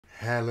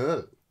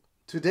Hello.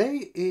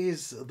 Today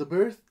is the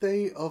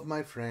birthday of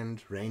my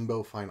friend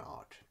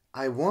Rainbowfineart.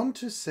 I want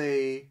to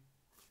say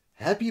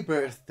happy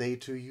birthday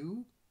to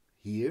you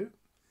here,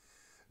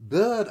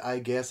 but I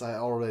guess I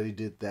already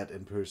did that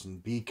in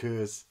person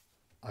because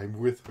I'm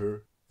with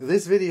her.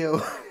 This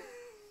video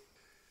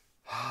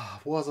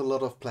was a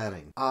lot of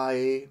planning.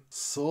 I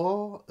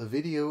saw a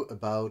video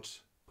about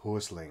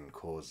porcelain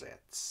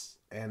corsets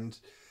and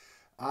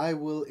I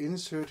will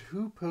insert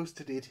who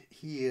posted it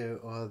here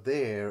or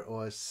there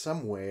or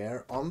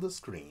somewhere on the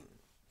screen.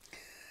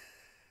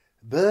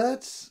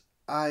 But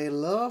I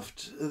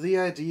loved the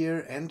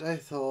idea and I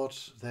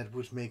thought that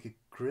would make a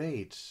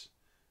great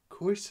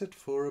corset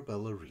for a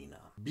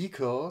ballerina.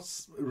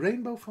 Because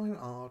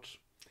Rainbowfineart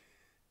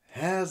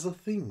has a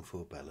thing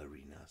for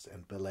ballerinas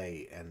and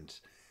ballet and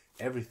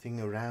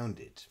everything around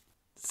it.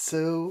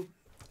 So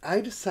I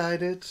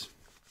decided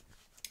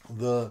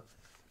the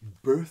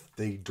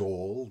birthday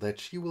doll that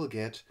she will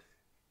get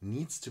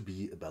needs to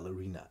be a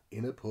ballerina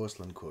in a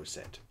porcelain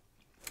corset.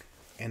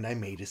 And I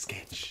made a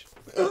sketch.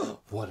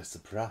 What a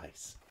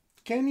surprise.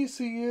 Can you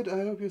see it? I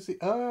hope you see.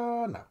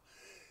 No.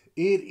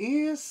 It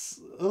is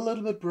a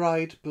little bit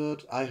bright,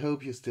 but I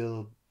hope you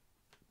still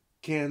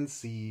can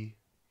see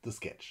the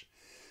sketch.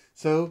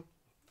 So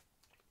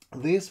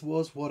this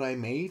was what I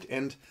made,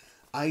 and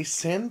I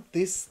sent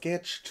this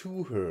sketch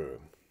to her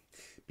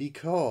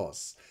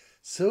because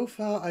so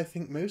far I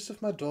think most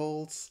of my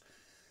dolls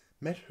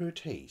met her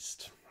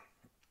taste.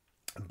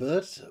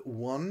 But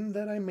one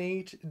that I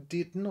made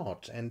did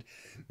not, and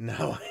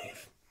now I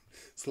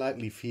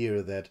slightly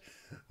fear that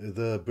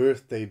the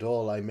birthday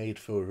doll I made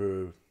for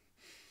her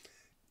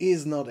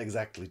is not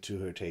exactly to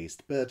her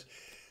taste, but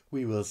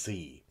we will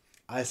see.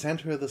 I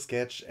sent her the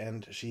sketch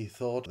and she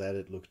thought that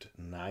it looked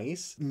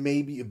nice,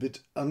 maybe a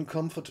bit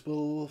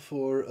uncomfortable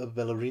for a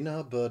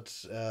ballerina,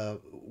 but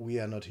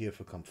we are not here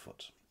for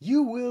comfort.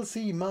 You will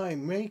see my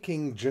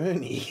making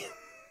journey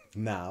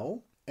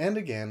now, and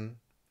again,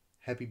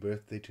 happy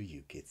birthday to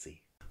you,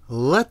 Kitsy.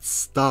 Let's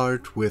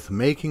start with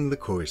making the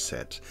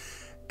corset.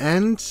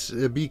 And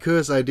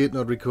because I did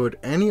not record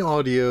any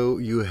audio,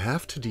 you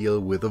have to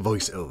deal with a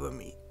voice over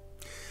me.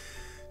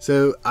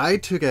 So I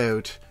took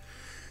out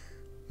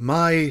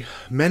my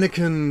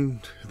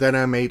mannequin that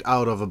I made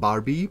out of a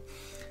Barbie,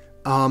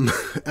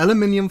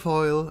 aluminium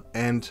foil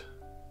and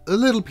a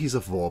little piece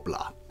of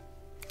warbler.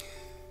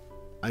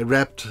 I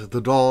wrapped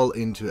the doll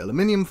into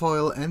aluminium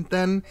foil and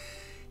then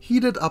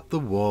heated up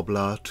the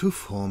warbler to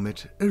form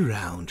it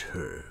around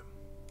her.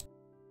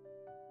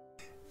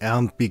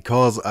 And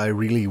because I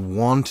really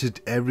wanted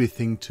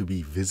everything to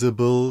be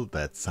visible,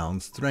 that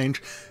sounds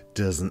strange,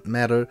 doesn't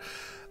matter,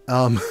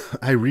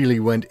 I really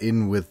went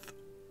in with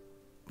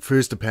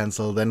first a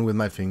pencil, then with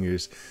my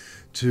fingers,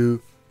 to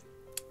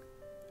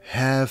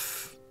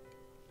have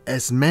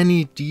as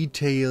many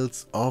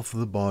details of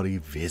the body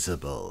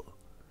visible.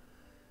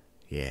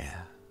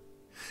 Yeah.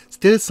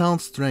 Still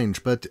sounds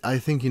strange, but I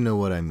think you know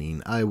what I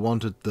mean. I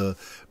wanted the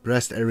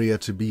breast area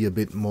to be a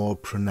bit more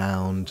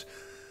pronounced?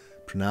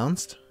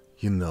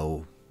 You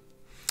know.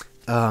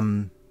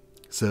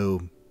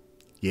 So,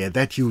 yeah,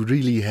 that you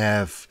really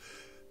have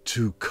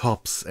two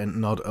cups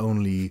and not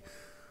only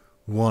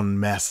one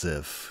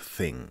massive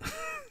thing.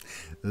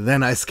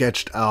 Then I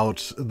sketched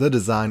out the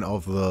design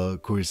of the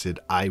corset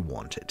I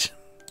wanted.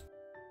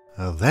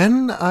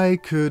 Then I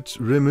could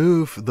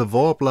remove the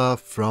warbler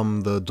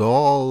from the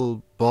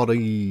doll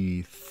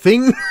body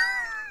thing,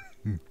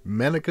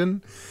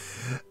 mannequin,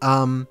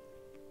 and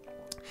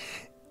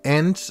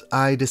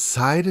I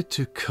decided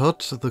to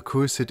cut the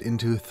corset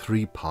into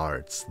 3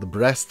 parts, the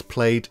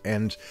breastplate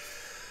and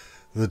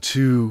the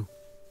 2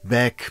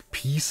 back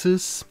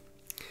pieces,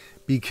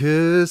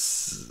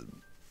 because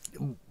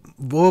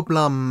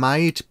warbler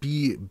might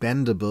be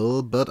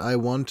bendable, but I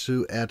want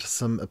to add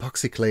some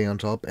epoxy clay on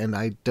top, and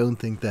I don't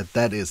think that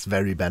that is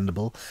very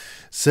bendable.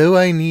 So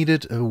I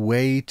needed a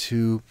way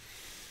to,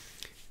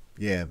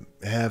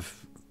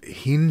 have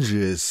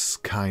hinges,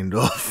 kind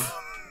of.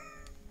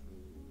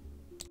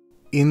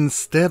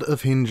 Instead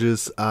of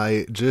hinges,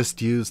 I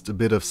just used a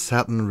bit of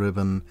satin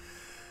ribbon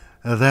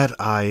that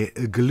I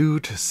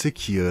glued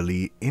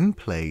securely in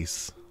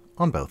place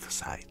on both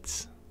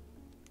sides.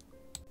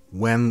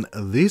 When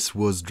this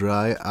was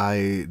dry,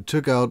 I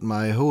took out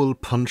my hole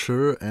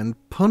puncher and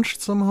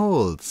punched some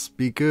holes,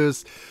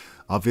 because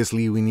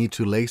obviously we need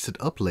to lace it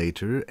up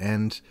later,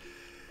 and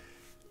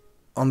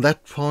on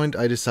that point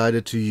I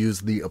decided to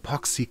use the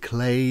epoxy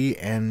clay,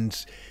 and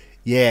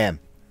yeah,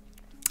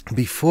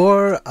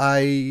 before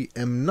I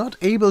am not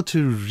able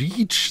to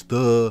reach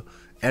the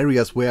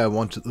areas where I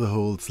wanted the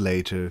holes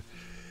later,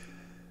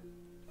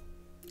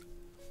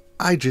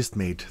 I just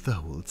made the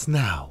holes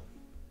now.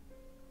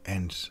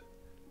 And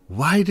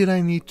why did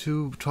I need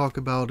to talk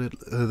about it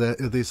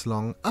this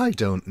long? I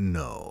don't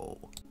know.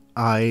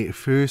 I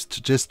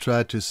first just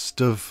tried to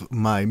stuff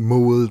my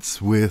molds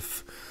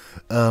with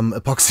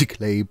epoxy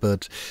clay,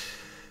 but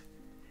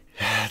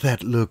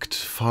that looked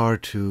far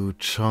too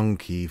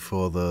chunky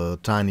for the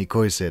tiny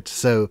corset.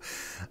 So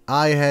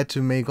I had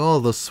to make all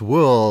the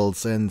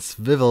swirls and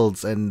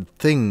swivels and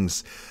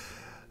things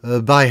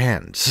by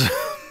hand.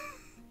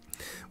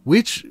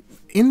 Which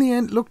in the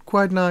end looked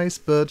quite nice,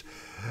 but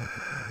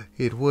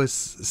it was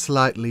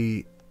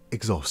slightly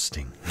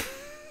exhausting.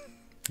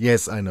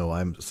 Yes, I know,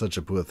 I'm such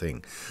a poor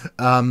thing.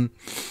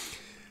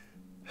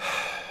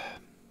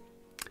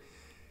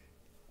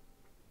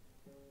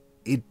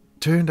 It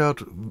turned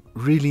out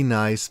really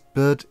nice,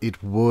 but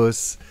it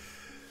was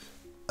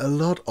a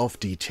lot of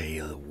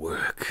detail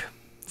work.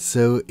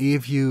 So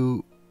if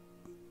you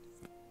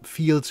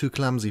feel too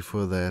clumsy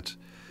for that,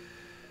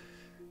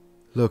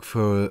 look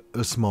for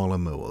a smaller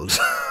mold.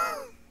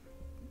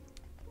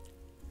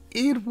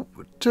 It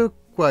took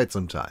quite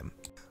some time.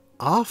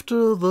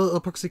 After the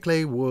epoxy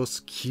clay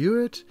was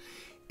cured,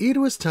 it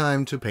was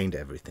time to paint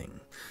everything.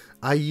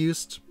 I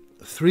used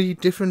 3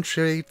 different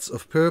shades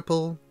of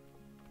purple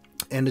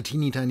and a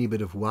teeny tiny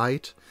bit of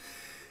white.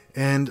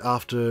 And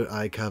after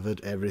I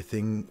covered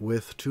everything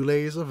with 2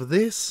 layers of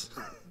this,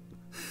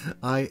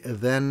 I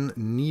then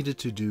needed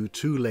to do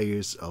 2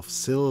 layers of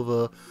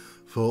silver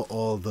for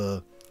all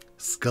the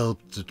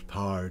sculpted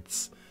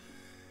parts,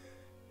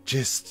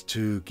 just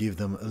to give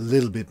them a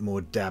little bit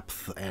more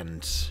depth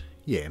and,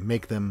 yeah,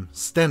 make them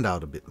stand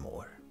out a bit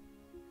more.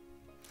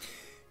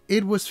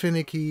 It was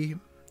finicky.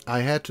 I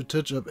had to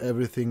touch up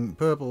everything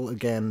purple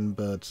again,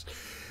 but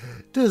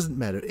doesn't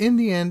matter. In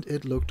the end,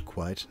 it looked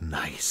quite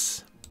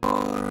nice.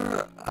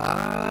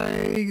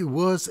 I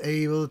was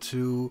able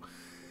to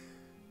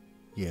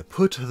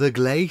put the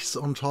glaze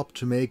on top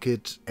to make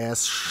it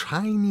as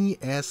shiny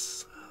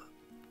as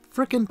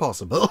frickin'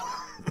 possible.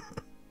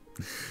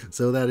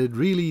 So that it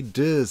really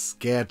does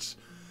get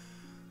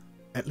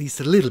at least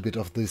a little bit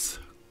of this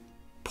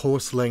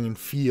porcelain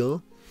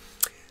feel.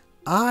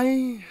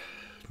 I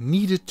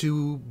needed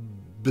to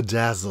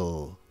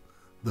bedazzle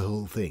the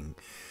whole thing.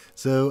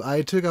 So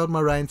I took out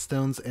my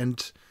rhinestones,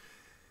 and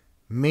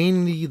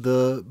mainly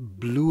the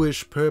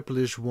bluish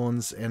purplish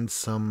ones and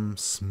some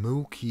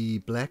smoky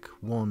black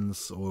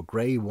ones or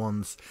grey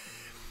ones,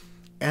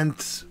 and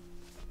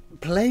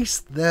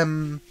placed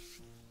them,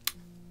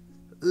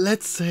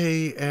 let's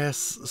say, as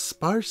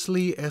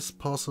sparsely as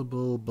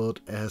possible, but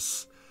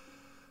as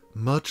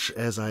much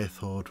as I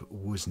thought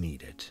was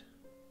needed.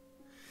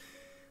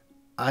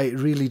 I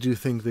really do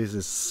think this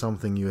is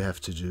something you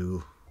have to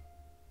do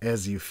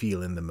as you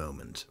feel in the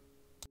moment.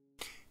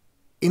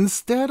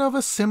 Instead of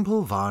a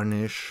simple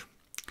varnish,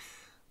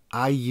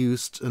 I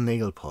used a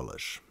nail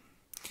polish.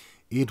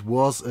 It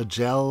was a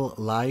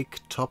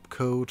gel-like top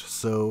coat,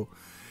 so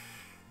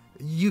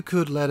you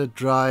could let it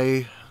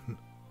dry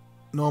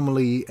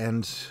normally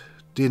and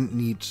didn't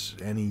need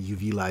any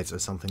UV lights or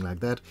something like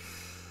that.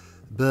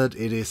 But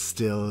it is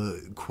still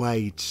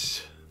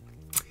quite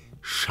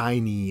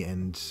shiny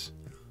and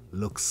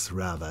looks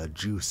rather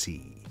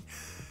juicy.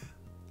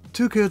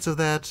 2 coats of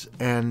that,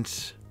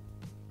 and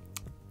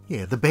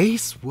yeah, the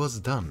base was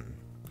done.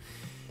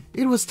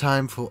 It was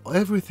time for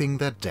everything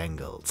that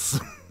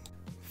dangles.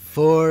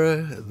 For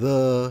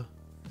the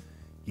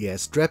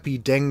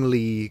strappy,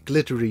 dangly,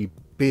 glittery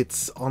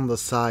bits on the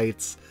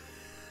sides,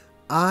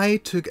 I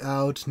took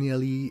out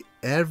nearly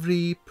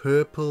every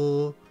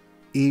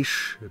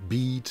purple-ish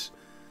bead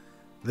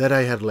that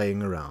I had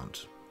laying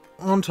around,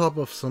 on top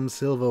of some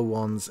silver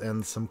ones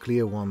and some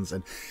clear ones,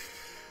 and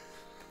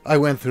I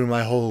went through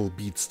my whole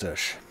bead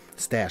stash.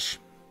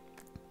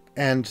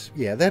 And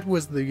yeah, that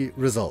was the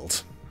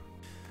result.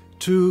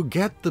 To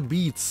get the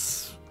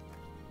beads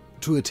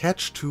to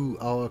attach to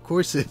our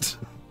corset,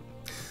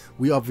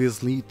 we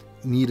obviously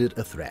needed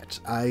a thread.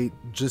 I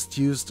just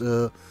used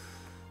a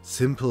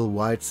simple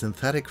white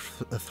synthetic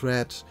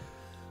thread.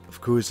 Of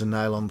course, a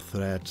nylon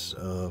thread,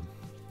 a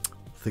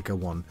thicker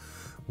one,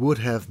 would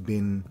have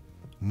been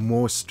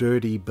more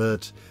sturdy,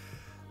 but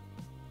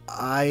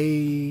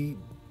I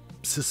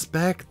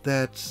suspect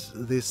that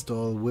this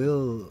doll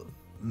will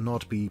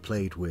not be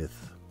played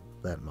with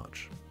that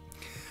much.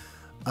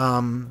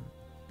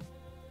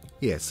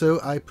 So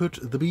I put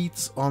the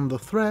beads on the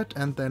thread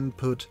and then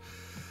put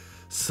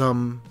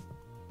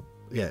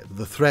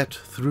the thread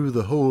through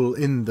the hole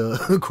in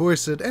the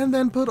corset, and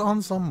then put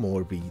on some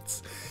more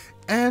beads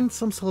and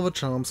some silver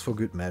charms for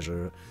good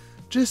measure,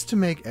 just to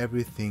make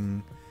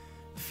everything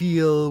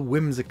feel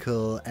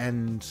whimsical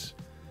and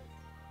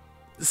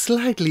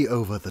slightly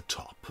over the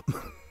top.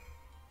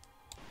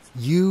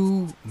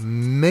 You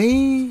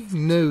may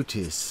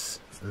notice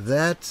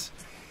that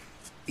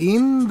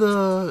in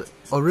the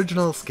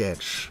original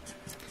sketch,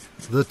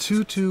 the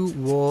tutu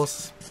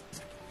was,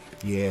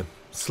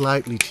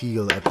 slightly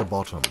teal at the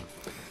bottom.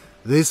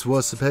 This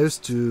was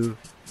supposed to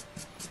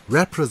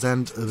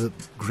represent a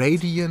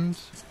gradient,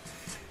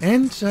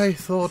 and I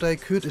thought I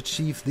could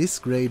achieve this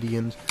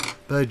gradient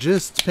by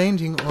just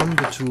painting on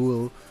the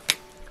tulle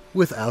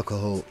with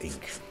alcohol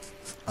ink,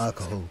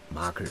 alcohol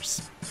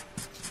markers.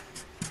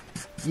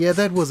 Yeah,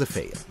 that was a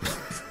fail.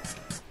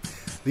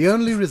 The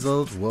only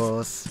result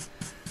was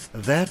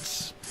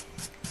that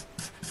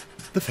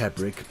the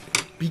fabric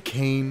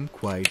became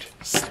quite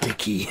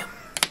sticky.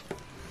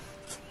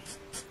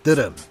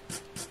 Ta-da!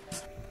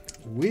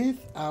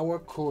 With our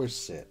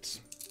corset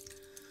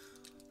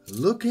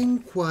looking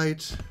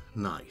quite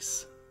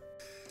nice,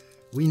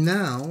 We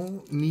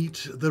now need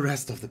the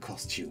rest of the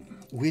costume,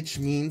 which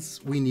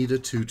means we need a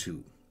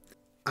tutu.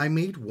 I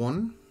made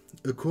one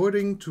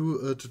according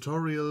to a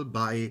tutorial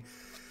by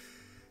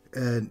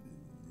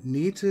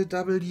Nete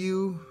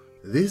W.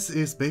 This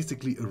is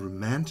basically a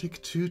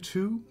romantic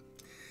tutu,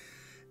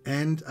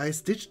 and I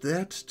stitched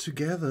that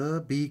together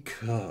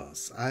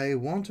because I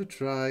want to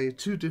try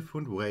 2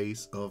 different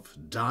ways of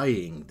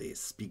dyeing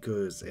this,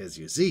 because as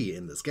you see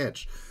in the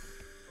sketch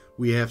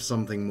we have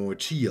something more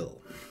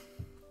teal.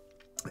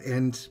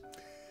 And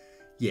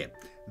yeah,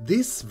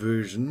 this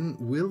version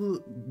will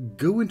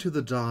go into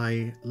the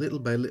dye little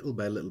by little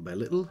by little by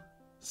little,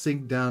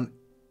 sink down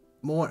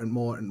more and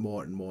more and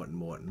more and more and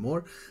more and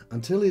more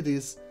until it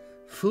is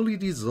fully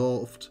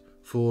dissolved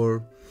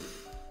for,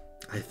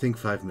 I think,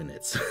 5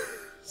 minutes.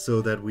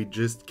 So that we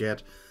just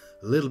get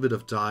a little bit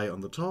of dye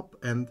on the top,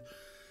 and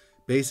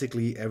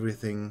basically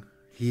everything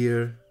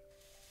here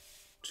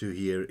to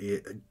here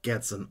it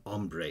gets an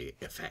ombre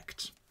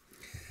effect.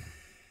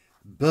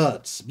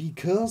 But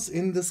because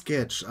in the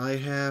sketch I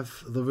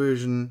have the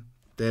version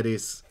that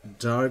is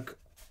dark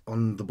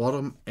on the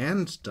bottom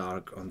and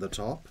dark on the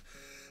top,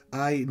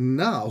 I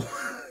now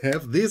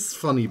have this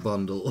funny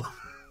bundle,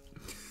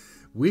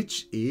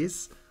 which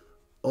is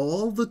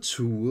all the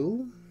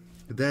tulle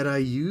that I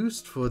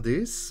used for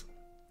this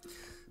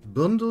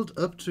bundled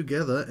up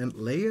together and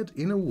layered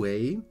in a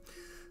way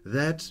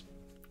that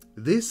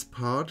this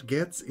part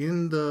gets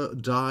in the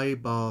dye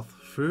bath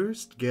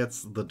first,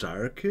 gets the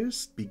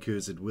darkest,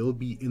 because it will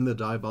be in the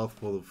dye bath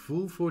for the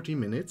full 40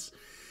 minutes,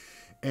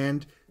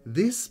 and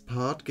this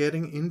part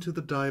getting into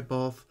the dye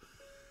bath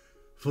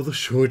for the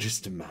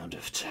shortest amount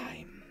of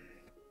time.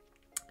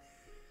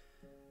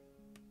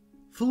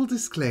 Full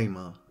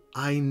disclaimer,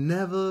 I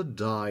never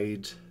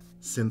dyed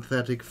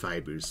synthetic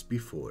fibers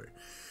before.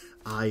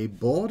 I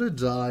bought a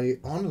dye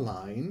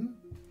online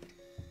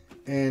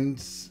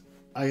and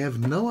I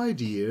have no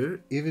idea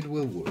if it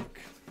will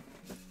work.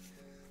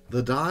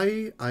 The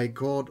dye I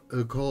bought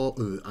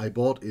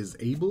is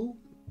Able,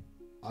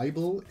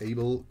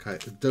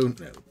 don't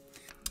know.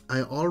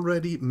 I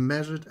already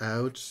measured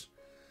out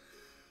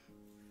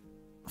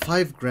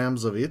 5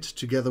 grams of it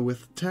together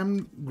with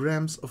 10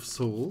 grams of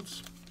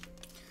salt.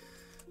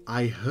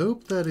 I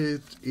hope that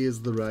it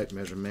is the right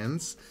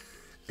measurements,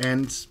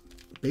 and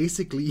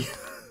basically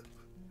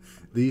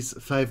these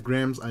 5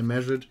 grams I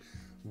measured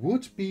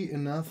would be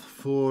enough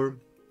for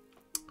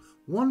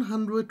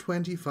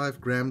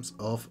 125 grams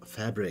of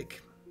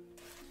fabric.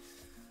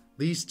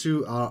 These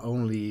two are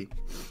only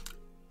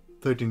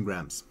 13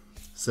 grams.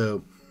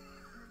 So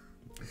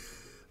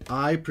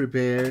I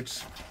prepared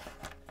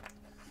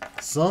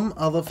some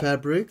other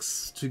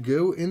fabrics to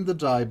go in the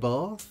dye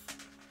bath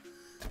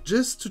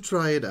just to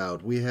try it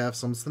out. We have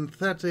some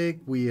synthetic,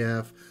 we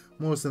have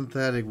more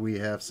synthetic, we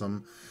have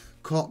some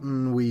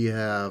cotton, we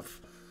have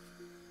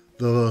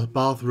the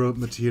bathrobe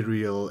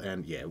material,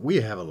 and yeah, we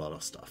have a lot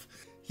of stuff.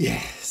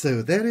 Yeah,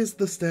 so that is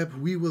the step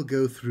we will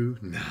go through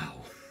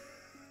now.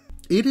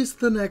 It is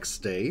the next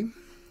day,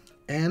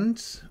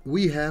 and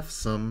we have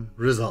some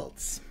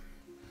results.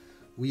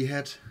 We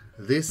had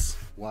this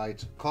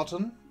white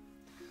cotton.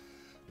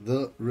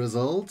 The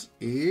result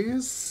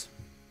is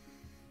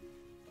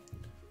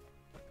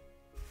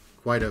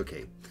quite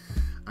okay.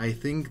 I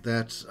think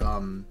that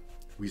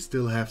we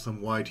still have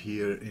some white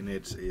here in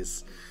it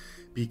is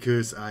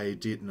because I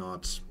did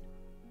not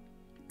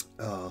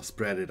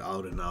spread it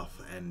out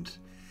enough, and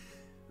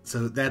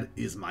so that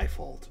is my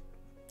fault.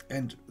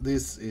 And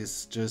this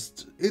is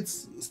just,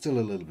 it's still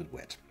a little bit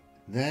wet.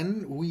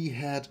 Then we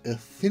had a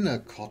thinner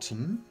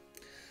cotton,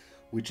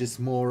 which is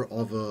more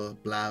of a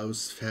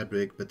blouse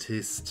fabric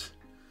batiste,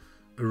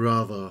 a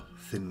rather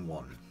thin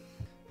one.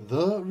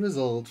 The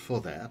result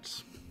for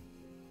that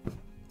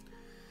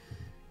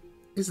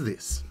is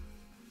this.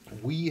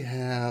 We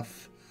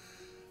have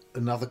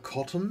another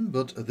cotton,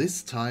 but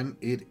this time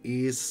it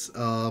is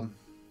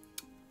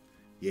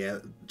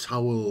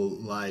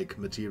towel-like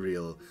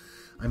material.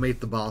 I made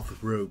the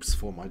bath robes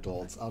for my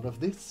dolls out of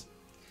this.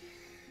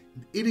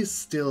 It is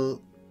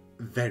still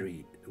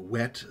very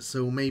wet,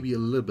 so maybe a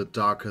little bit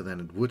darker than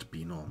it would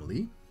be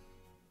normally.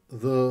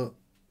 The,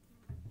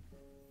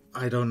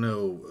 I don't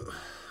know,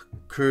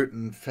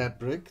 curtain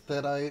fabric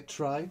that I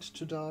tried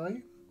to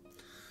dye,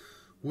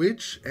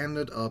 which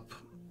ended up,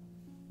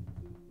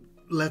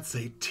 let's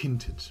say,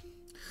 tinted.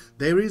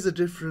 There is a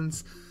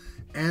difference,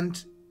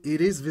 and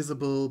it is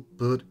visible,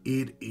 but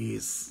it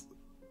is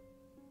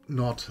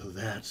not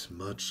that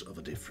much of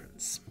a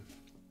difference.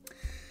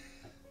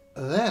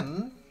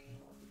 Then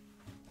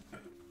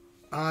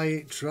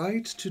I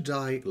tried to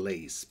dye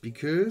lace,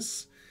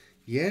 because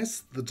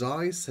yes, the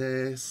dye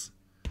says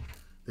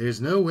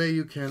there's no way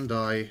you can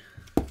dye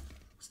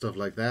stuff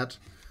like that,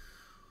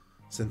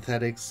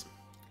 synthetics,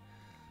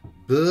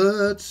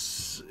 but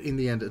in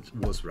the end it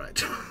was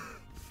right.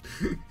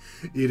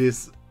 It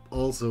is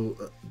also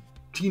a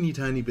teeny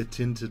tiny bit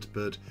tinted,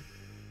 but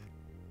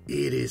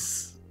it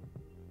is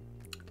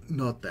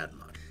not that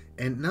much.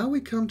 And now we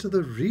come to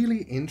the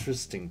really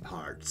interesting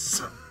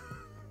parts.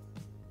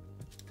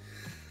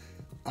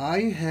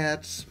 I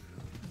had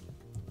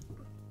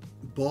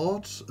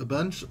bought a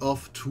bunch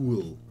of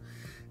tulle,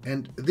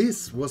 and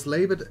this was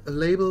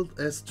labeled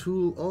as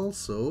tulle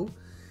also,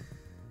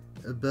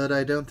 but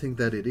I don't think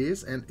that it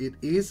is, and it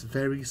is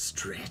very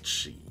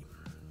stretchy.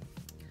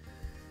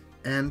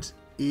 And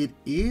it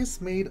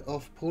is made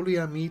of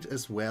polyamide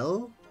as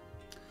well,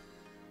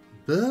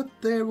 but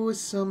there was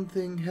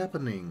something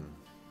happening.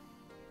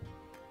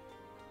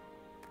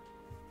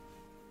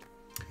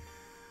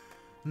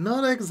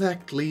 Not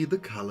exactly the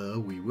color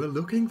we were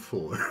looking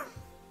for.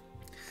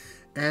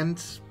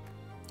 And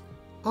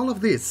all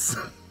of this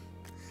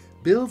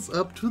builds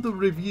up to the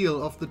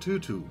reveal of the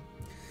tutu.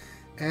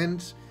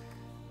 And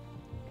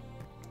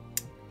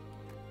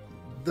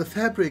the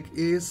fabric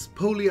is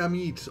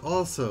polyamide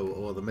also,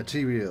 or the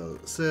material,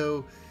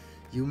 so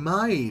you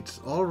might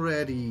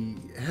already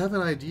have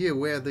an idea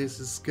where this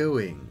is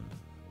going.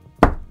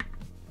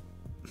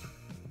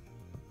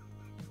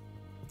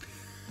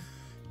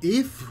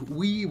 If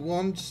we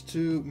want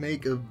to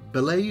make a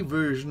ballet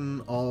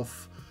version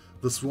of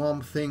the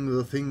swamp thing,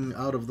 the thing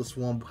out of the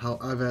swamp,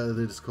 however it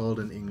is called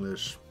in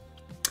English,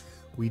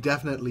 we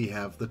definitely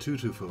have the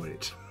tutu for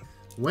it.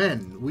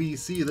 When we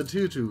see the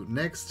tutu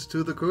next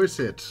to the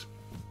corset,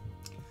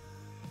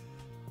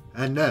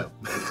 and no.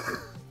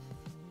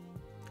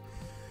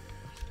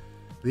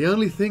 The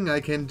only thing I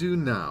can do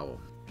now,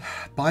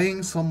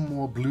 buying some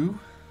more blue,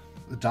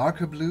 a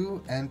darker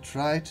blue, and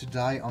try to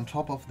dye on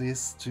top of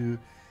this to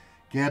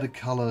get a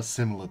color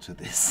similar to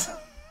this.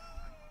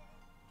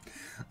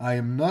 I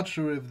am not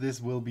sure if this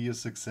will be a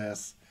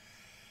success.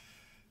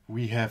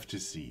 We have to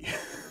see.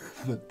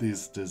 But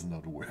this does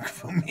not work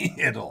for me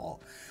at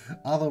all.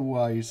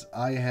 Otherwise,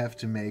 I have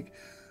to make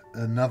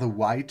another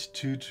white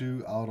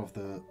tutu out of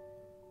the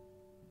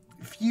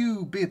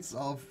few bits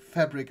of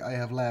fabric I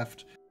have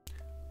left.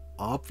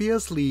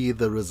 Obviously,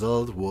 the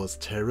result was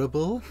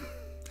terrible.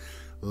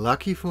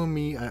 Lucky for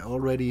me, I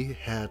already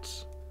had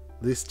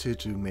this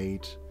tutu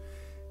made,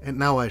 and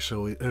now I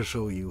show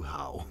you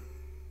how.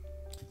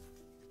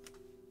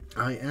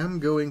 I am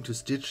going to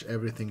stitch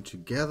everything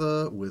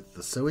together with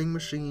the sewing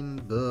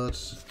machine, but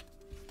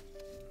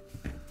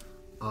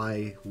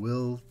I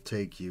will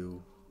take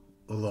you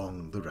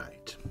along the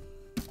ride.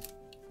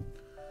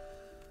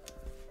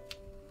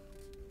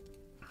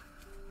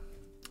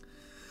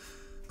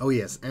 Oh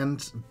yes,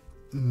 and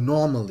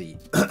normally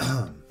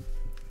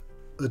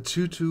a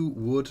tutu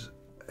would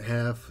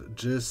have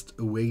just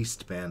a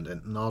waistband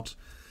and not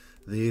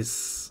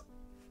this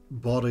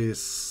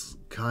bodice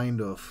kind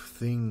of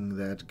thing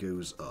that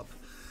goes up.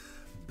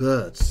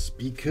 But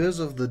because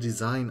of the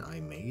design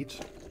I made,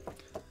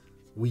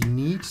 we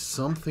need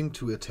something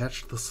to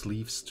attach the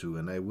sleeves to,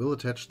 and I will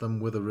attach them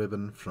with a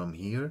ribbon from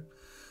here,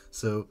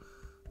 so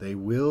they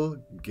will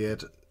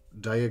get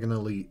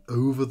diagonally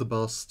over the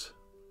bust,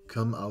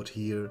 come out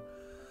here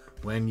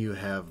when you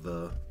have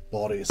the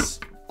bodice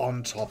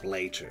on top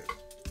later.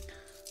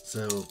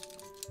 So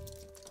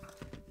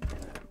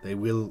they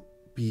will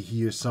be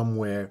here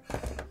somewhere,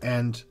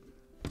 and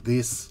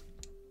this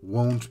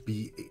won't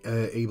be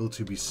able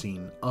to be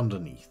seen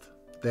underneath.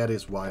 That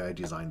is why I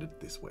designed it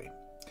this way.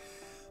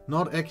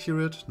 Not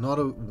accurate, not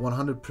a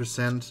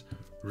 100%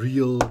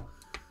 real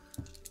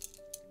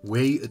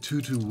way a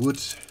tutu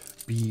would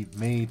be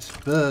made,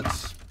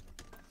 but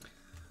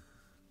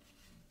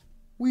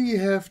we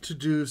have to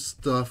do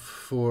stuff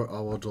for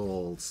our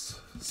dolls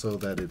so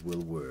that it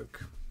will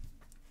work.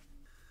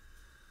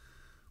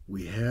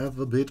 We have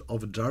a bit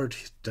of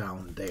dirt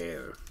down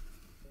there.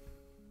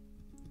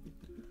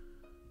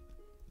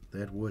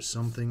 That was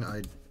something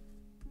I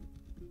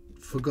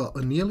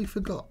nearly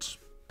forgot.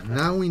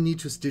 Now we need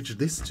to stitch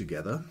this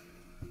together.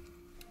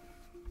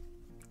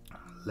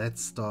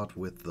 Let's start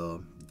with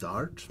the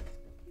dart.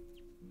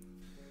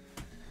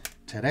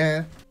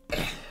 Ta-da!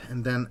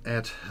 And then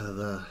add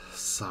the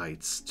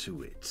sides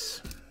to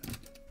it.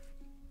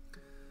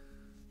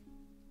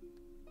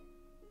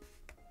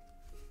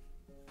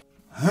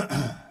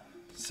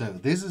 So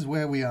this is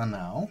where we are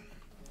now.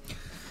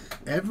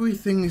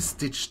 Everything is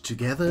stitched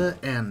together,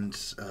 and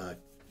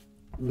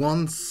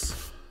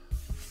once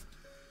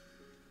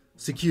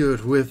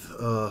secured with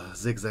a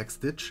zigzag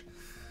stitch,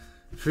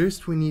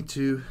 first we need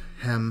to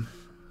hem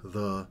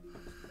the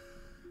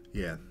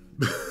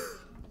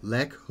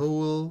leg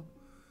hole.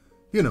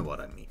 You know what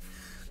I mean.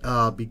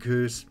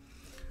 Because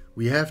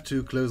we have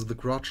to close the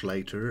crotch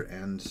later,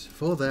 and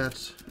for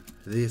that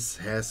this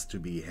has to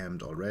be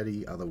hemmed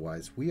already,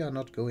 otherwise we are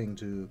not going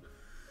to,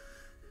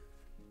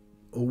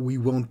 or we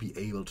won't be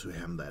able to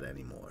hem that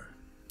anymore.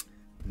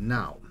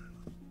 Now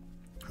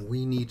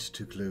we need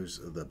to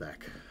close the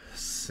back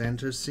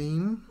center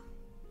seam,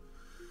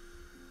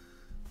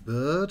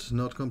 but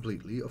not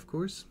completely, of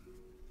course.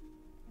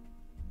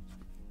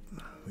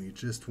 We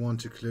just want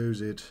to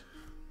close it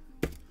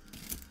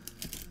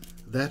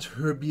that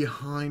her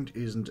behind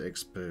isn't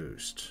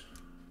exposed.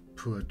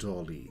 Poor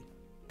dolly.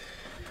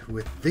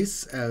 With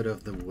this out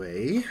of the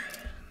way,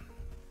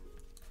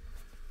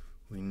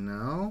 we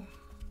now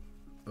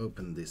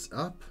open this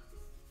up,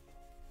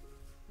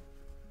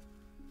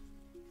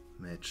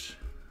 match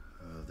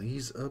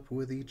these up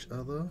with each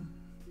other,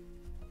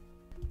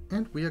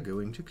 And we are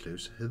going to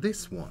close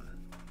this one.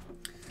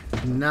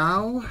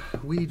 Now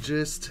we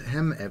just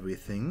hem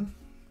everything.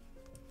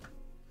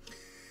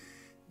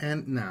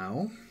 And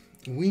now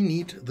we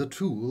need the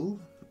tool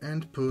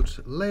and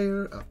put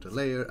layer after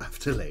layer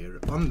after layer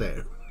on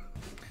there.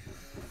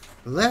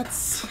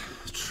 Let's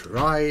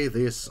try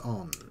this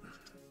on.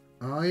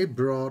 I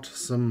brought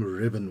some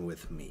ribbon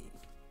with me,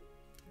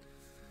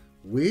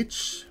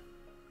 which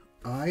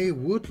I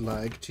would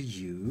like to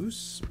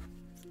use,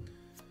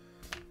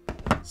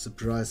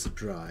 surprise,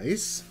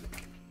 surprise,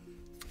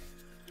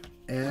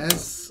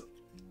 as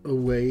a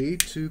way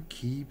to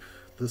keep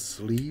the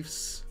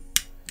sleeves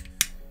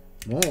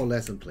more or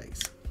less in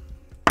place.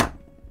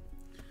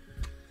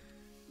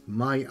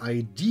 My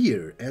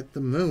idea at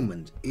the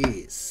moment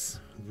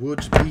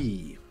would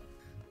be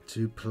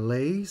to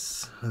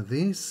place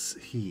this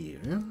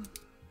here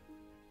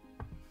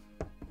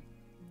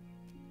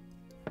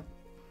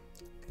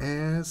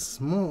as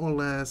more or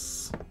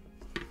less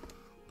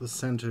the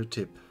center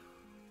tip.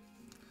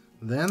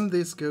 Then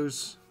this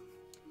goes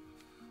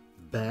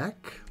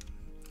back,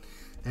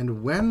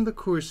 and when the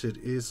corset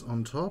is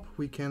on top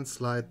we can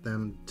slide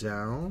them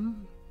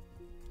down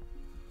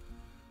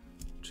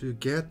to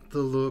get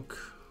the look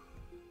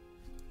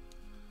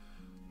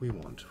we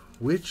want,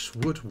 which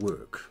would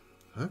work.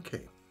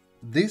 Okay,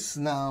 this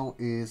now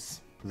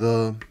is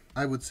the,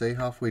 I would say,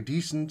 halfway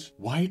decent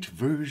white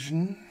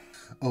version.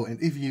 Oh,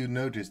 and if you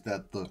notice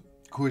that the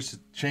corset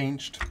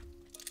changed,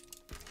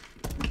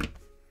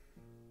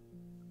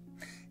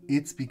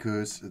 it's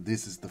because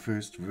this is the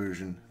first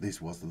version, this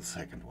was the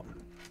second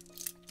one.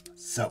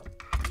 So,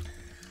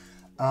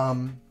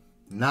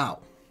 now,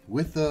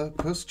 with the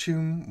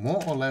costume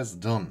more or less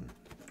done,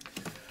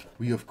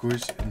 we of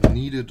course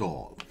need a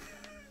doll.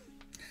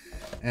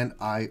 And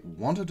I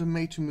wanted a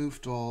made-to-move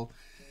doll.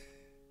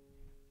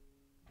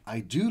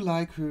 I do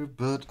like her,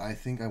 but I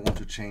think I want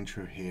to change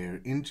her hair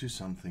into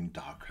something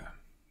darker.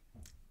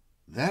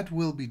 That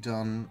will be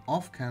done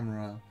off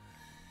camera,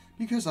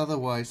 because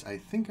otherwise I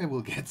think I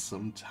will get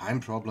some time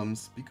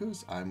problems,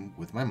 because I'm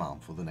with my mom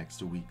for the next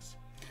 2 weeks.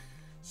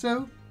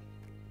 So,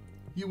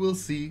 you will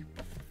see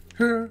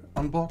her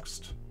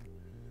unboxed,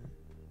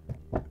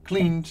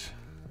 cleaned,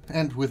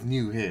 and with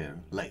new hair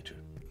later.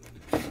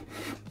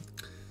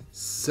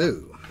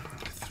 So,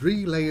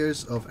 3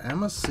 layers of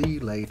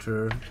MSC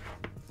later,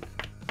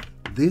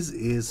 this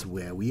is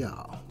where we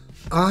are.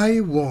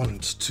 I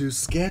want to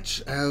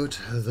sketch out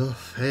the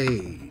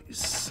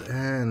face,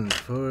 and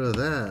for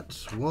that,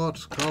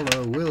 what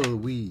color will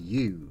we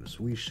use?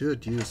 We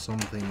should use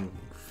something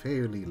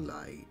fairly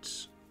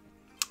light.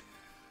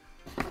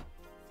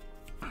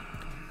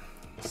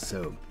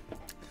 So,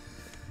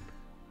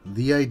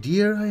 the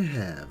idea I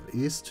have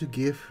is to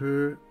give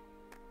her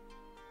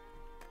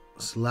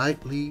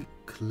slightly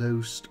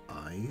closed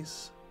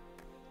eyes,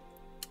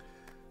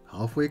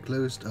 halfway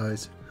closed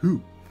eyes.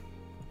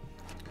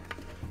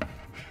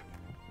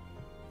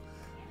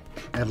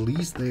 At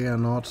least they are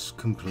not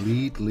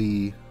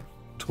completely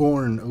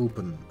torn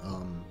open.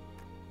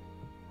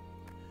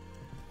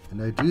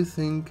 And I do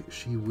think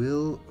she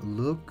will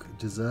look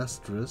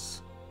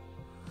disastrous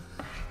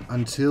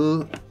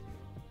until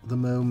the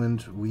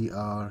moment we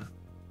are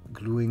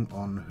gluing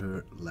on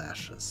her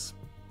lashes.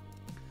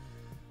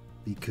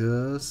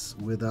 Because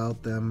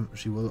without them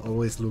she will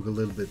always look a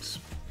little bit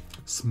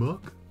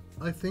smug,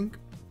 I think.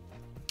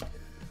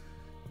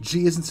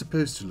 She isn't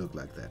supposed to look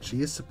like that.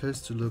 She is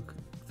supposed to look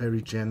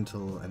very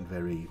gentle and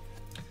very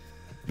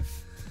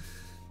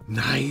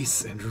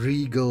nice and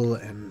regal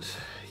and,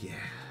 yeah,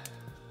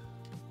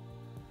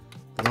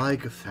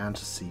 like a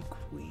fantasy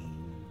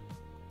queen.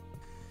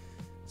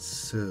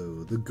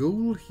 So the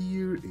goal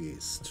here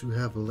is to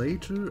have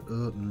later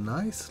a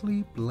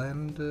nicely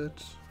blended,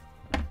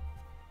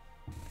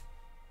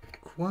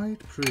 quite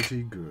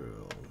pretty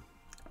girl.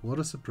 What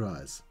a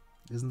surprise.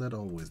 Isn't that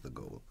always the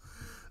goal?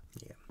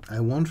 Yeah. I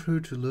want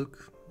her to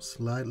look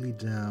slightly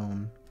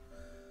down,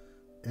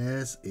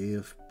 as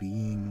if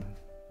being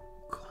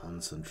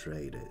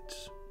concentrated.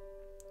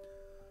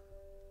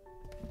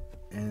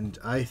 And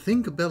I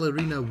think a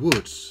ballerina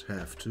would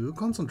have to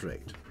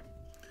concentrate.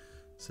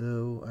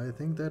 So I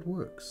think that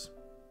works.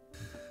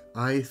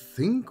 I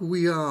think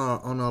we are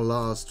on our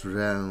last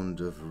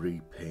round of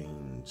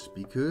repaint,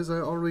 because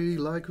I already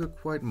like her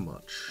quite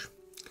much.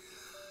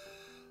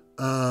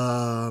 Quite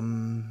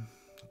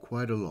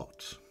a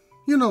lot.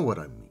 You know what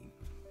I mean.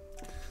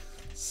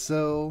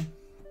 So,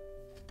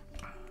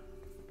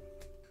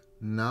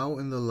 now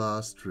in the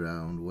last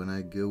round, when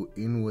I go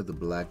in with the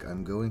black,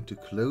 I'm going to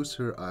close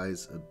her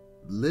eyes a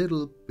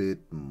little bit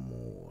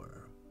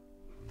more,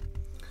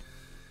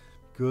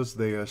 because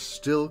they are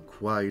still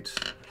quite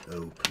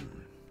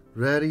open.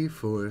 Ready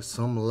for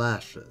some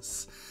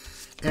lashes.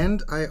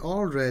 And I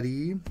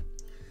already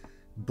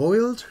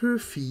boiled her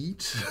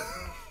feet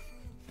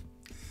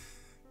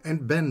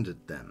and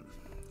bended them.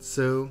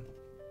 So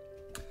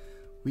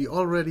we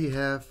already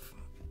have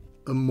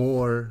a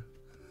more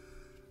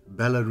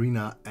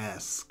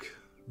ballerina-esque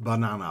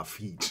banana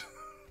foot.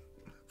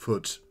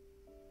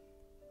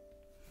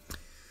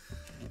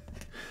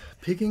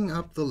 Picking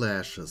up the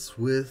lashes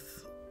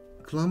with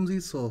clumsy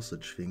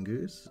sausage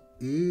fingers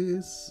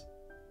is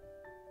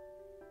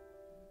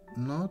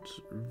not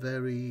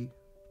very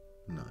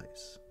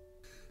nice.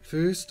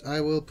 First,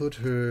 I will put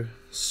her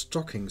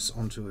stockings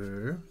onto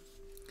her,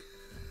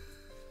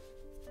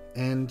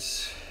 and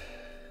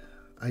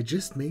I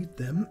just made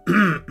them.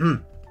 Oh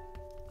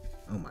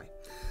my.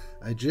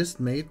 I just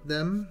made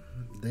them.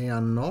 They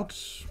are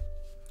not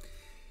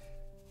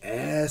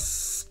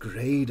as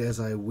great as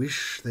I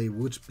wish they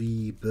would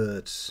be,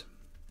 but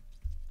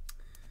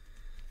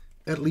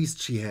at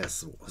least she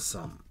has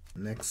some.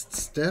 Next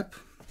step,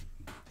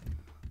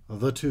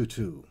 the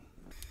tutu.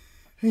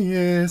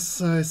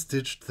 Yes, I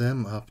stitched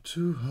them up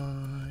too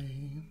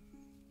high.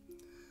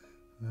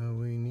 Now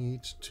we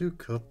need to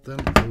cut them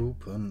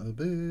open a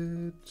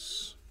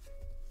bit.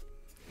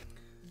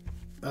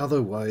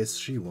 Otherwise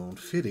she won't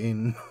fit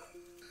in.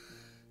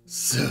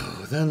 So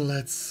then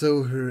let's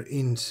sew her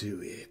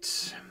into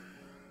it.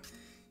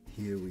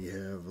 Here we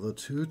have the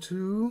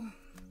tutu.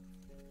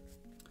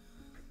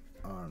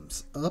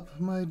 Arms up,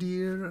 my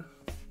dear.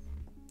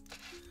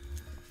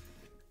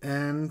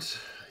 And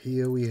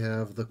here we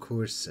have the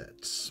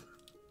corset.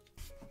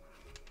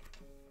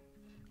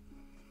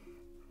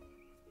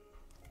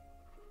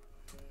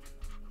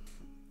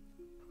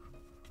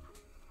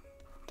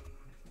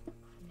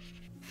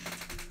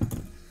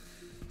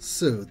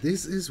 So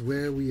this is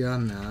where we are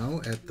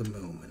now at the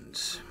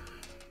moment.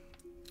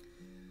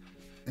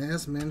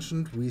 As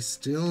mentioned, we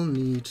still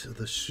need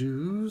the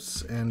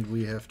shoes, and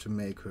we have to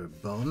make her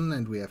bun,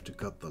 and we have to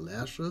cut the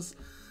lashes.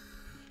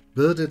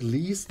 But at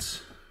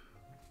least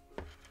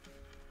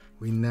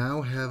we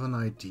now have an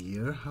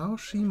idea how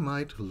she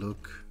might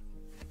look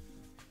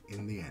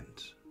in the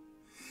end.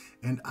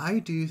 And I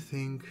do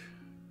think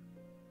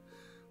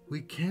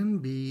we can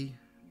be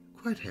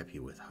quite happy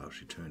with how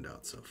she turned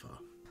out so far.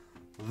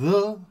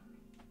 The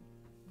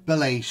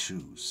ballet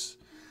shoes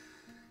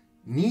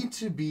need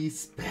to be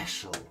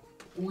special.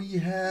 We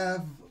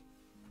have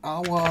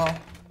our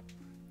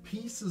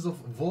pieces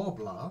of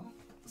warbler,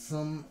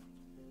 some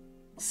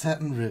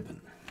satin ribbon.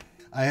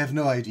 I have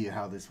no idea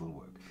how this will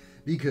work,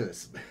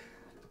 because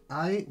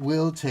I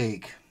will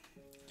take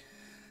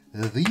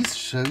these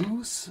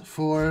shoes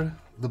for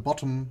the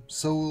bottom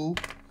sole,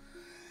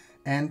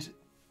 and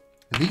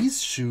these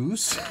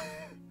shoes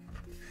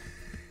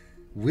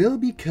will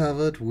be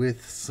covered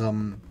with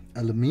some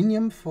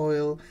aluminium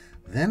foil.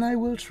 Then I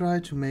will try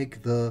to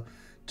make the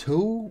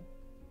toe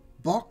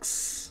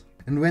box,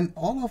 and when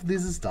all of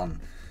this is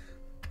done,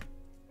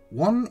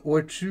 one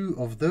or two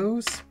of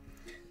those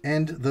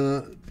and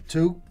the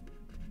toe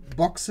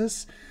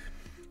boxes,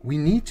 we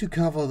need to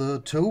cover the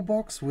toe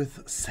box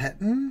with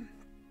satin,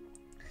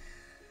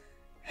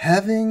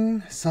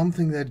 having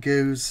something that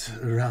goes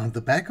around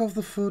the back of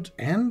the foot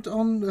and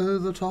on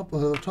the top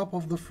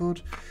of the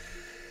foot.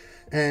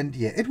 And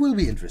yeah, it will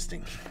be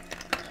interesting.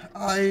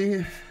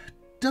 I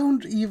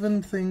don't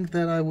even think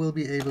that I will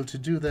be able to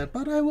do that,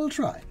 but I will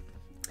try.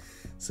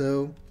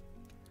 So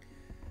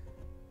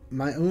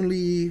my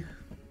only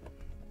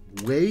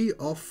way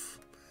of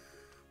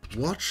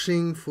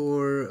watching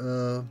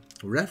for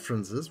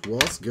references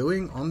was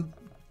going on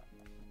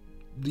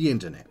the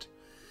internet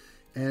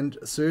and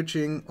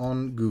searching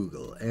on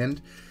Google, and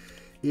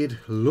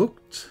it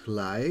looked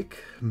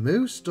like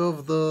most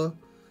of the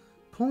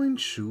point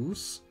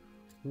shoes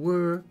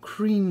were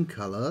cream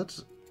colored,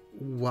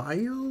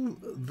 while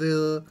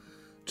the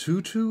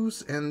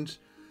tutus and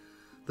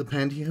the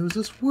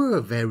pantyhoses were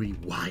very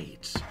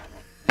white.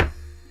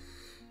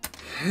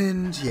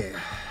 And yeah,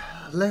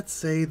 let's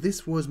say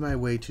this was my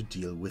way to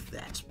deal with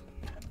that.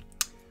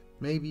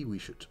 Maybe we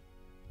should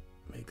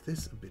make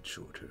this a bit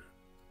shorter.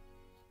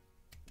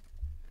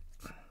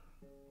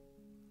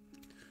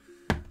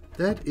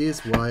 That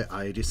is why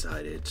I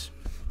decided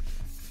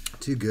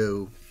to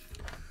go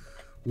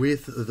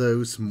with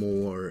those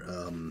more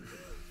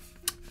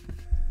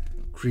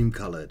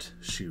cream-colored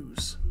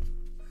shoes.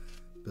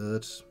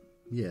 But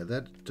yeah,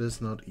 that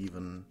does not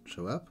even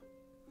show up.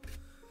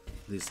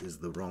 This is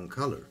the wrong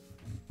color.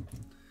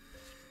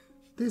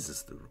 This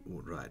is the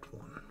right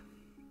one.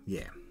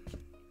 Yeah.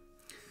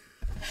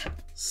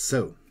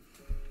 So,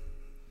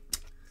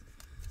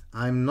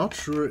 I'm not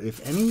sure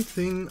if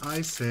anything I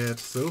said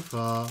so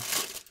far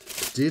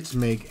did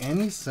make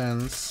any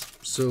sense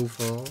so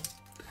far,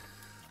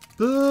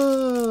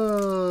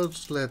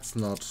 but let's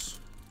not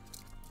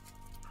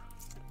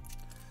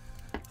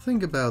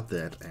think about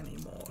that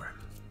anymore.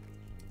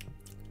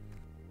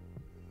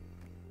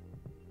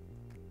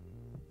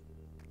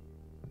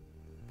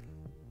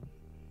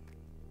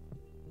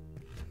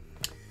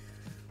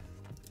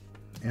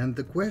 And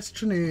the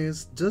question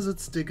is, does it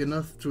stick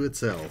enough to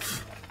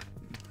itself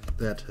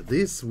that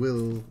this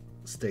will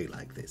stay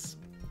like this?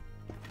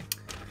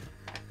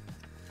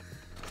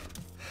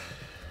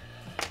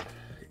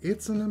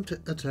 It's an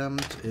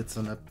attempt. It's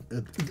an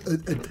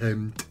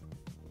attempt.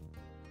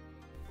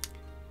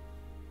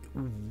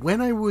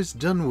 When I was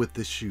done with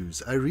the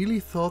shoes, I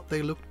really thought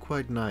they looked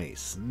quite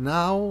nice.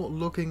 Now,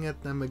 looking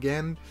at them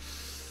again,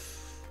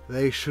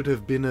 they should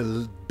have been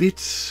a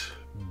bit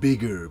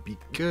bigger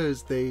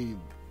because they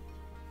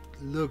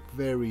look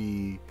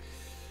very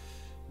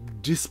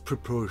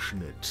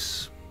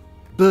disproportionate.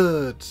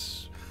 But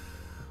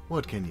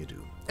what can you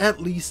do? At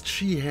least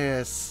she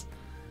has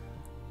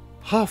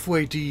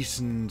halfway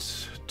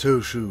decent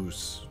toe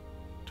shoes.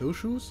 Toe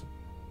shoes?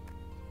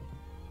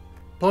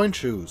 Point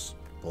shoes.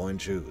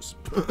 Point shoes.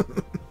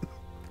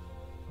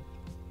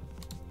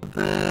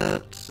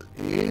 That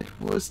it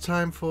was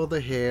time for the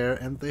hair,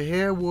 and the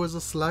hair was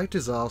a slight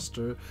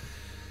disaster.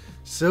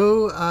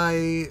 So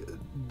I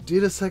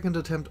did a second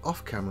attempt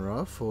off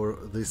camera for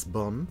this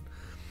bun,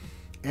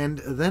 and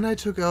then I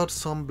took out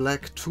some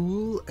black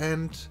tulle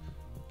and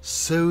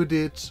sewed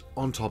it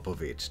on top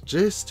of it,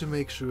 just to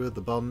make sure the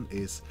bun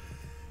is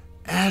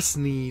as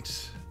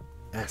neat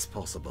as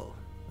possible.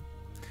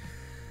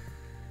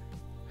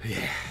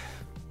 Yeah.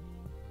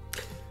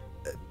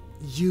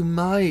 You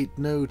might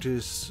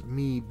notice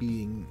me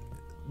being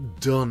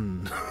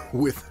done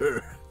with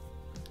her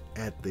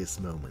at this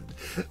moment,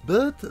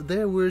 but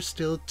there were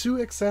still 2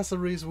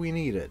 accessories we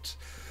needed: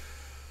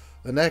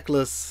 a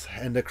necklace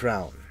and a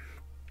crown.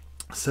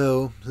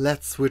 So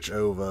let's switch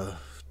over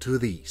to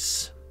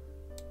these.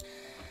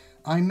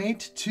 I made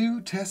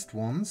 2 test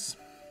ones.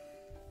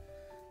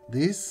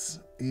 This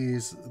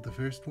is the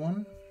first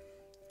one.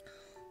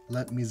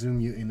 Let me zoom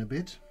you in a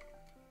bit.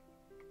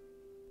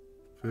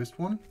 First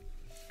one.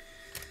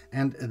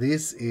 And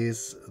this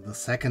is the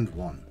second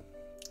one.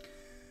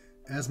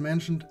 As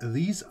mentioned,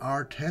 these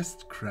are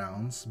test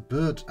crowns,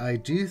 but I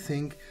do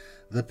think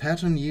the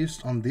pattern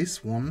used on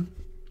this one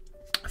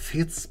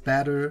fits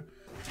better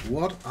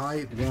what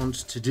I want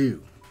to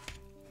do.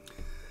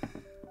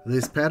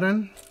 This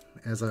pattern,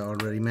 as I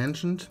already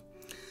mentioned,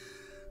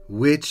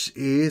 which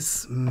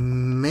is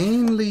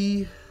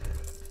mainly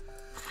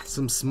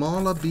some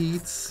smaller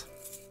beads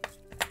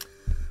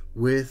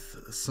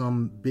with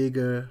some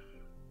bigger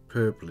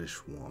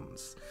purplish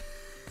ones,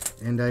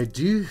 and I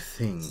do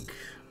think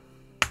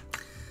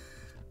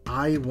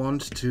I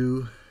want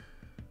to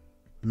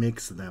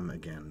mix them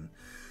again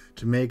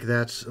to make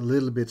that a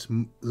little bit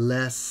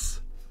less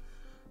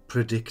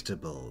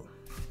predictable.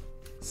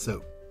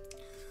 So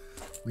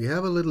we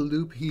have a little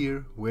loop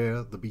here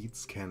where the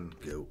beads can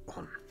go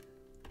on,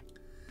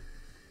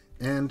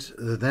 and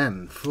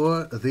then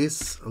for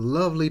this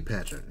lovely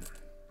pattern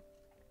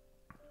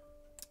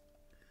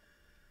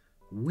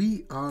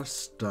we are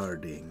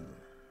starting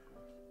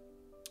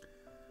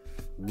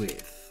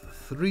with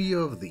 3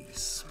 of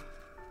these.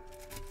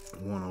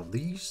 1 of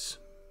these,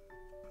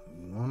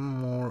 1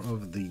 more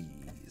of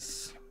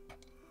these,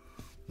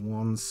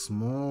 1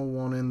 small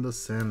one in the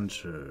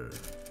center.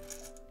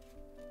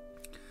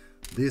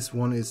 This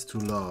one is too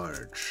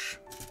large,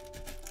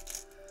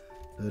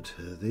 but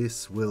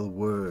this will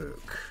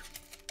work.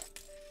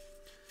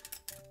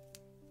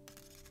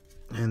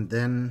 And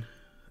then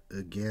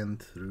again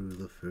through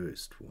the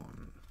first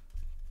one.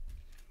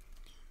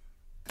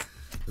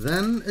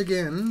 Then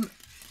again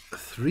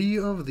 3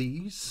 of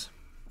these,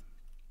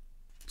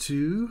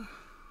 2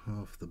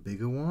 of the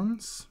bigger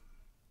ones,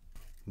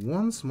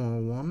 1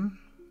 small one,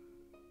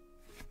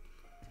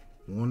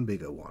 1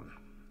 bigger one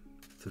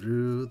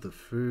through the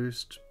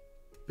first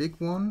big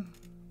one.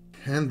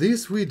 And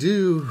this we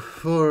do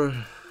for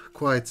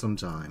quite some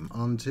time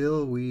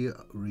until we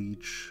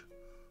reach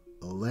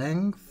a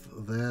length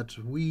that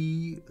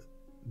we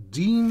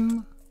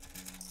deem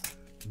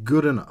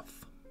good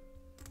enough.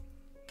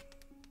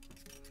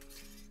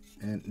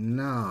 And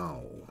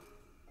now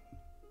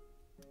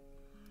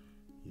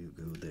you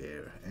go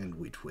there and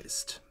we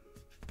twist,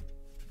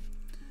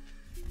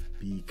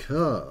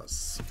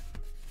 because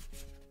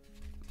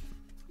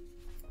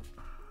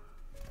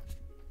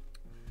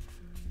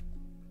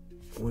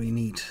we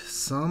need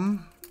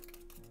some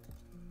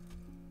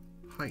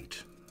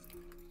height.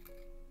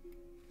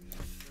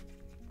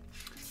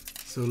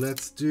 So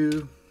let's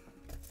do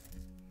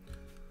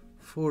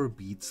 4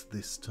 beads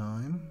this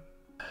time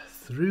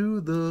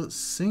through the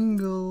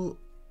single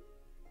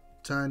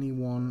tiny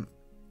one.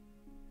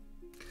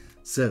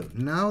 So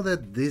now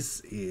that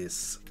this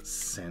is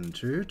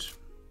centered,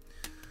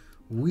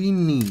 we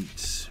need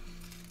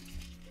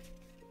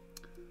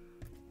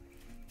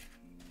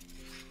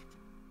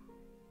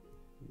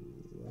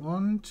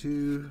 1,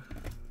 2,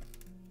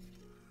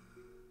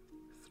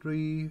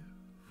 3,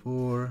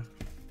 4,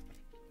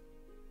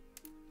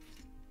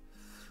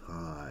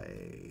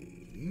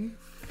 5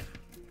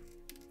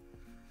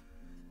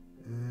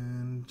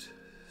 and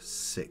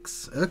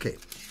 6. Okay.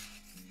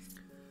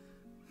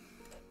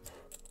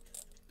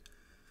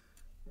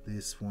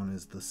 This one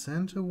is the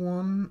center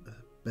one.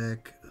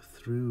 Back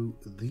through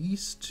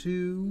these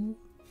 2.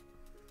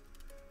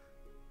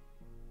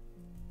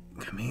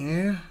 Come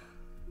here.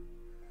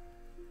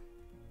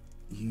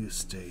 You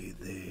stay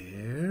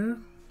there.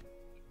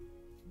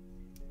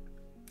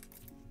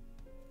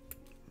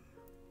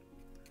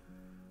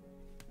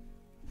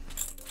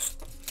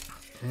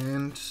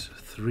 And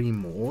 3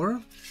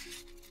 more.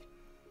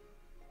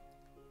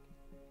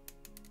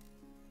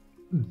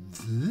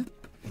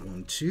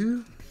 1,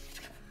 2.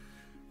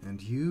 And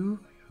you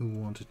who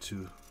wanted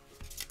to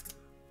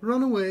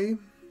run away.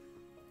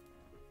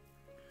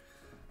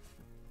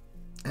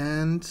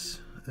 And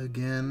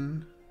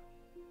again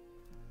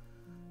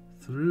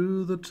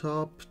through the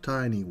top,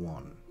 tiny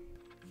one.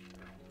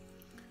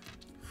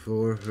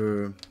 For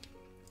her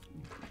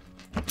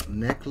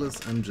necklace,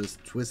 I'm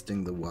just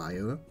twisting the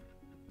wire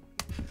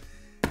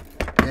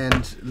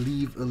and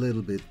leave a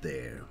little bit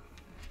there.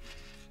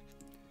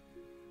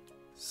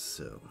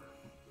 So,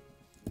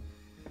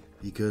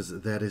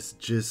 because that is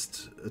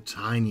just a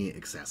tiny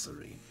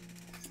accessory.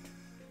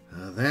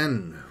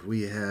 Then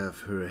we have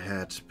her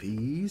hat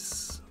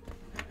piece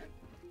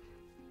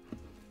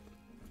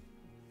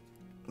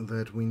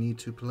that we need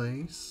to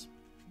place.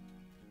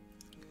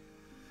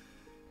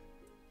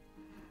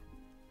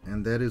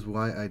 And that is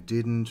why I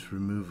didn't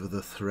remove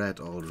the thread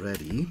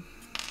already.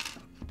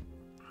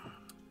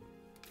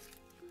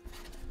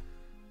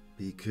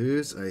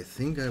 Because I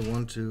think I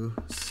want to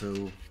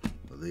sew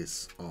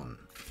this on.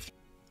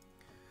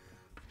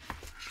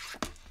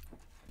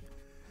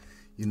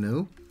 You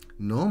know,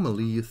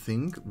 normally you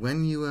think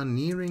when you are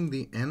nearing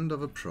the end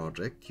of a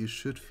project you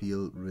should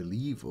feel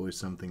relief or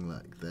something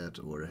like that,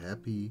 or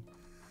happy.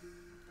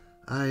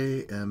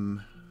 I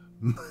am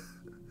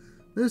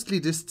mostly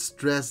just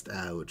stressed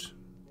out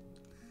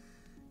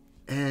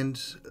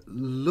and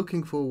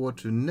looking forward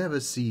to never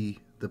see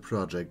the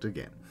project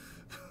again.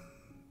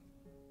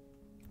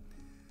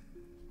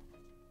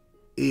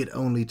 It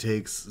only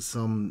takes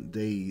some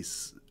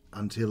days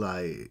until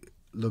I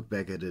look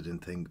back at it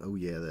and think, oh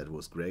yeah, that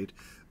was great.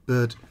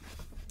 But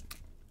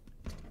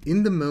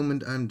in the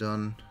moment I'm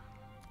done,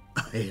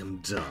 I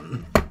am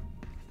done.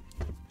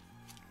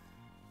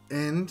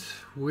 And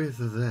with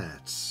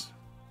that,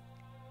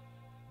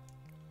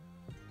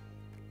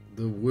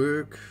 the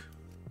work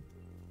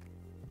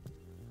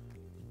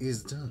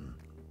is done.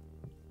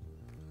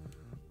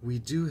 We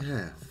do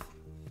have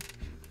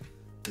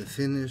the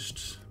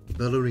finished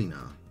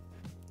ballerina.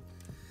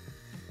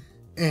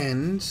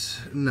 And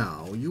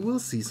now you will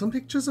see some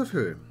pictures of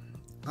her.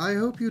 I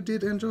hope you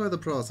did enjoy the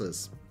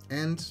process,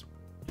 and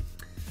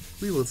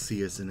we will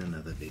see us in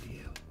another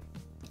video.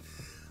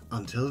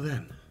 Until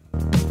then.